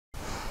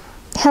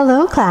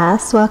Hello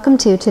class, welcome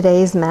to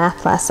today's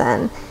math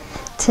lesson.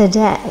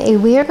 Today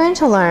we are going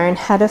to learn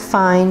how to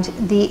find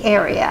the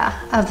area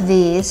of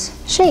these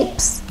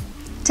shapes.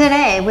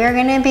 Today we're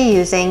going to be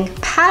using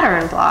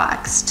pattern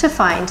blocks to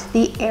find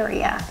the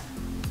area.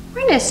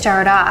 We're going to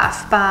start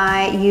off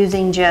by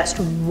using just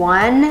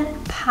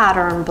one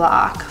pattern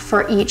block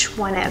for each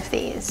one of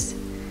these.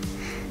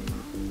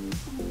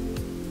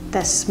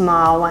 The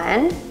small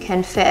one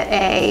can fit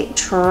a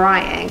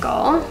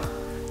triangle.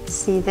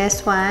 See,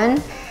 this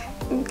one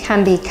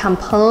can be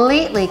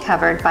completely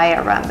covered by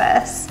a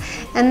rhombus,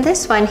 and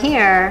this one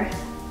here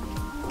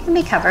can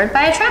be covered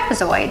by a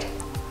trapezoid.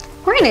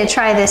 We're going to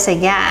try this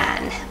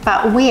again,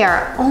 but we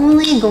are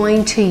only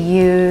going to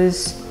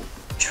use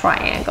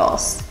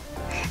triangles,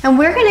 and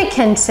we're going to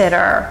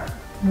consider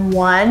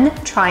one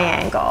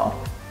triangle,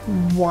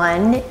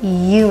 1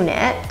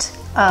 unit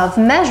of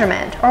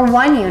measurement, or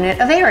 1 unit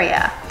of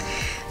area.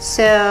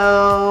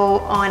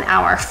 So on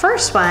our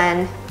first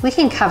one, we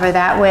can cover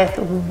that with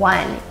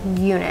 1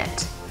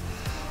 unit.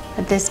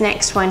 But this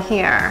next one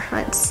here,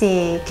 let's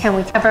see, can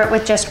we cover it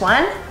with just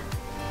 1?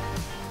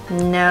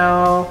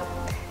 No.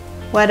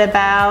 What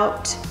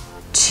about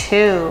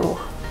 2?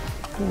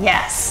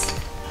 Yes.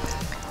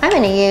 I'm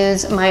going to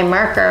use my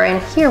marker,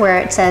 and here where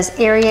it says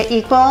area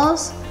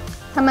equals,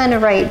 I'm going to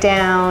write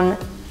down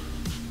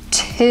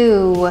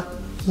 2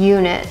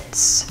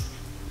 units.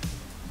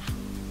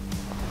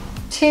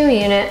 2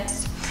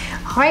 units.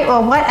 All right,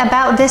 well, what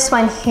about this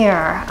one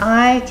here?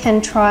 I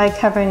can try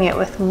covering it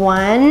with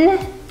 1,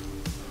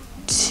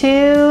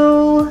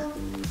 2,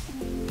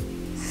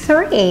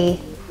 3.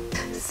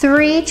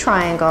 3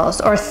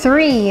 triangles, or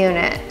 3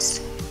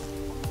 units,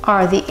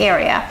 are the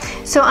area.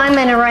 So I'm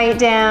going to write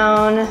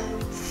down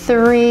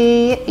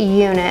 3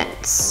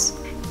 units.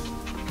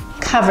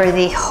 Cover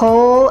the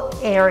whole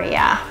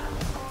area.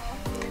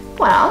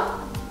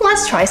 Well,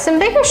 let's try some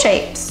bigger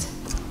shapes.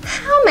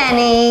 How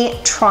many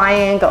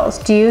triangles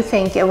do you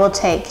think it will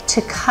take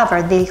to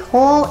cover the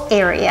whole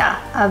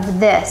area of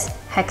this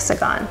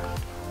hexagon?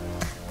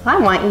 I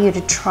want you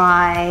to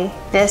try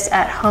this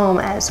at home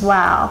as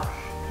well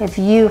if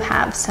you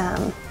have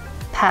some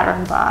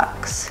pattern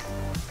blocks.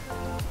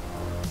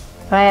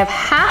 I have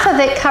half of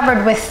it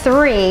covered with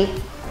 3.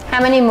 How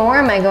many more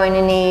am I going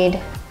to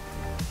need?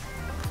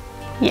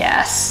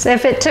 Yes,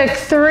 if it took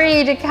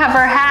 3 to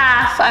cover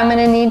half, I'm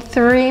going to need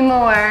 3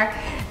 more.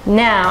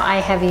 Now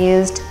I have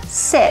used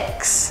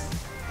 6.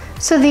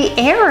 So the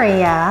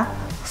area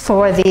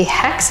for the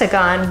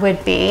hexagon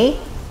would be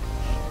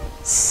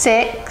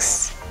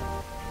 6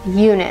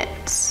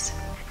 units.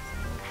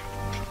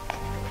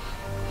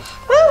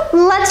 Well,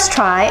 let's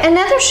try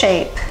another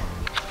shape.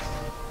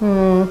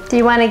 Do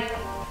you want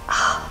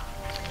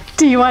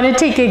to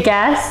take a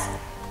guess?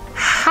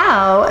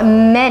 How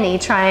many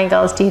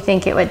triangles do you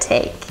think it would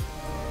take?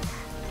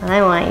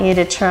 I want you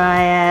to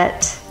try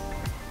it.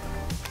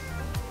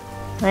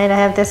 Right, I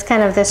have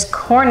this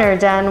corner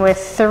done with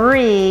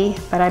 3,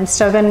 but I'm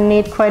still going to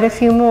need quite a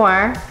few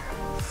more.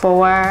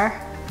 4,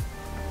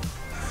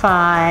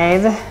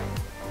 5,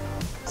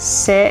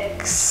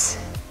 6,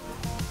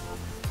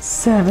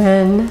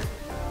 7,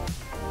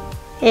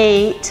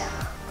 8.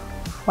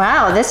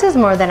 Wow, this is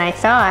more than I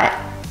thought.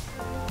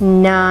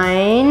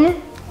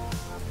 9,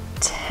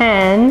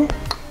 10.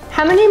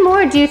 How many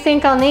more do you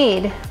think I'll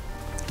need?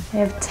 I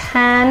have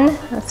 10.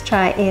 Let's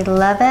try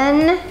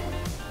 11.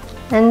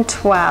 And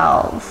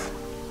 12.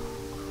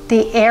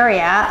 The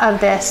area of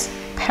this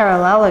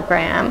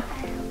parallelogram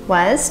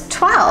was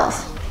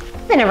 12.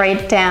 I'm going to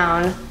write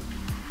down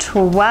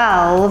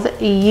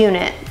 12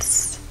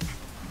 units.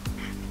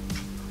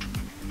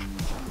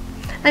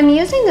 I'm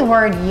using the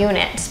word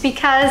units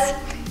because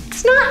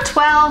it's not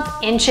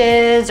 12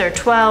 inches or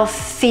 12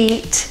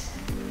 feet,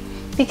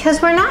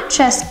 because we're not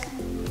just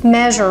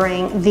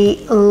measuring the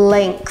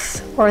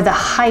length or the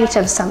height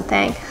of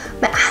something,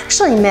 but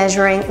actually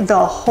measuring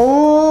the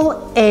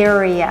whole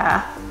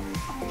area.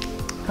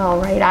 All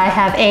right, I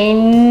have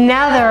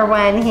another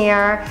one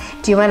here.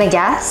 Do you want to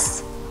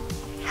guess?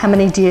 How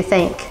many do you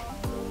think?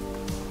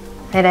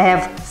 And I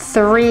have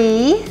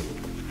 3,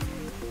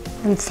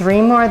 and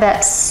 3 more,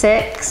 that's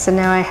 6, and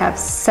now I have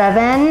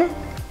 7,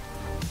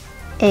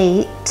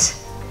 8.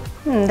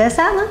 Does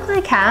that look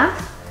like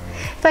half?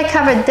 If I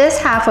covered this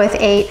half with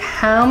 8,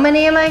 how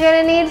many am I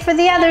going to need for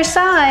the other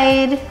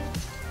side?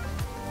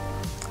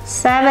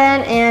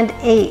 7 and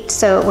 8,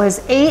 so it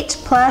was 8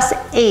 plus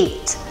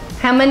 8.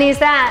 How many is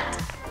that?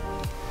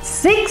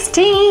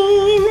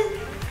 16.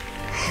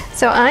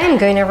 So I'm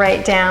going to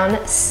write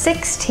down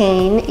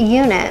 16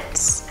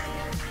 units.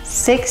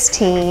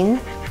 16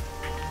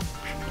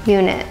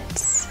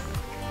 units.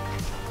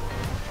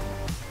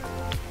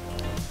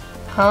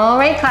 All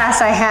right,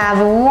 class, I have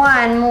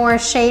one more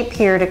shape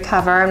here to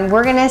cover, and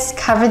we're going to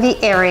cover the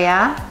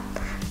area.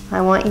 I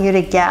want you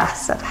to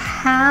guess of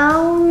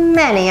how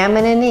many I'm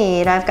going to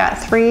need. I've got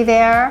 3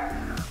 there,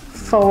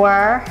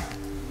 4,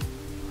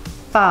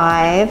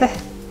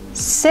 5,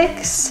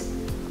 6,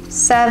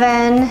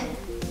 7,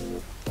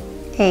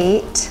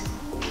 8,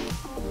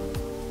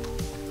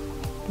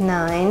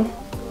 9,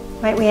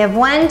 Right, we have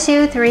 1,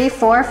 2, 3,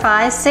 4,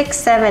 5, 6,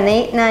 7,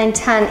 8, 9,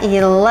 10,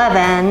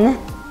 11,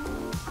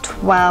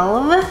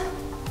 12,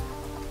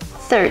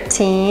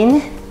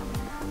 13,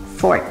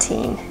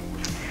 14.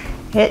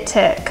 It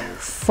took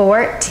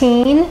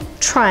 14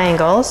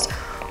 triangles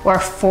or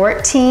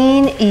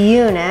 14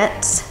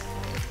 units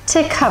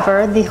to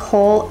cover the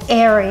whole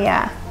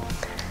area.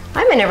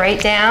 I'm going to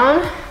write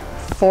down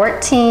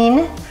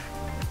 14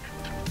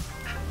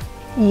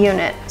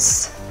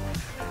 units.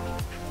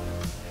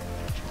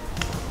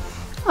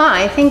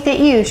 I think that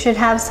you should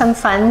have some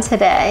fun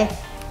today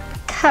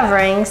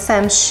covering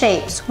some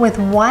shapes with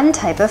one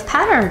type of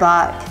pattern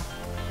block.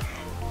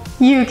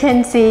 You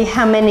can see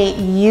how many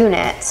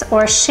units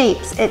or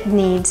shapes it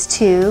needs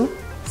to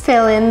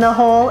fill in the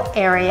whole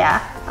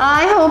area.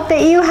 I hope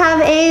that you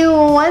have a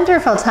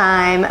wonderful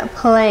time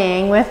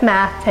playing with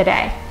math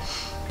today.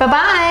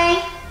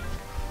 Bye-bye.